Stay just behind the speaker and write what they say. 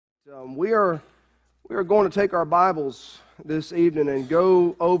We are going to take our Bibles this evening and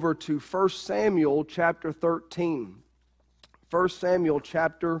go over to 1 Samuel chapter 13. 1 Samuel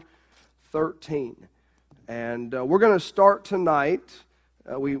chapter 13. And we're going to start tonight.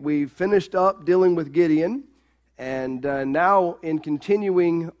 We finished up dealing with Gideon, and now in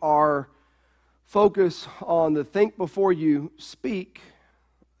continuing our focus on the Think Before You Speak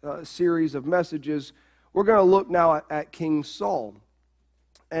series of messages, we're going to look now at King Saul.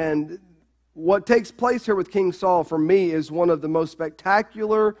 And what takes place here with King Saul, for me, is one of the most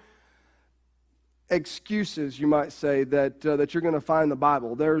spectacular excuses, you might say, that you're going to find in the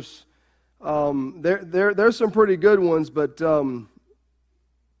Bible. There's some pretty good ones, but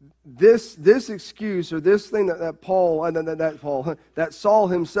this excuse, or this thing that Saul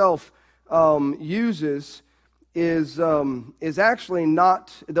himself uses is actually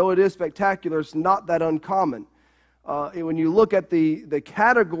not, though it is spectacular, it's not that uncommon. When you look at the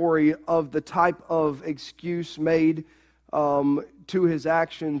category of the type of excuse made to his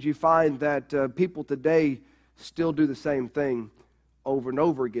actions, you find that people today still do the same thing over and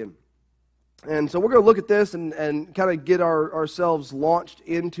over again. And so we're going to look at this and kind of get ourselves launched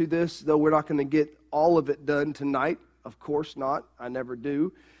into this, though we're not going to get all of it done tonight. Of course not. I never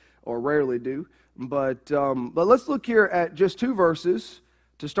do, or rarely do. But let's look here at just two verses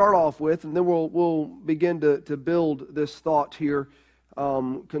to start off with, and then we'll begin to build this thought here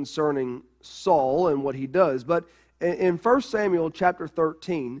concerning Saul and what he does. But in 1 Samuel chapter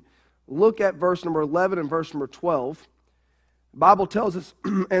 13, look at verse number 11 and verse number 12. The Bible tells us,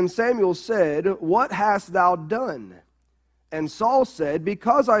 "And Samuel said, 'What hast thou done?' And Saul said,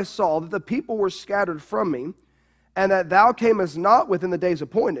 'Because I saw that the people were scattered from me, and that thou camest not within the days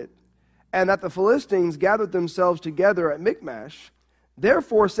appointed, and that the Philistines gathered themselves together at Michmash.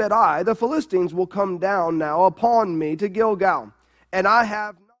 Therefore said I, the Philistines will come down now upon me to Gilgal, and I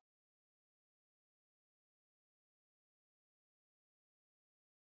have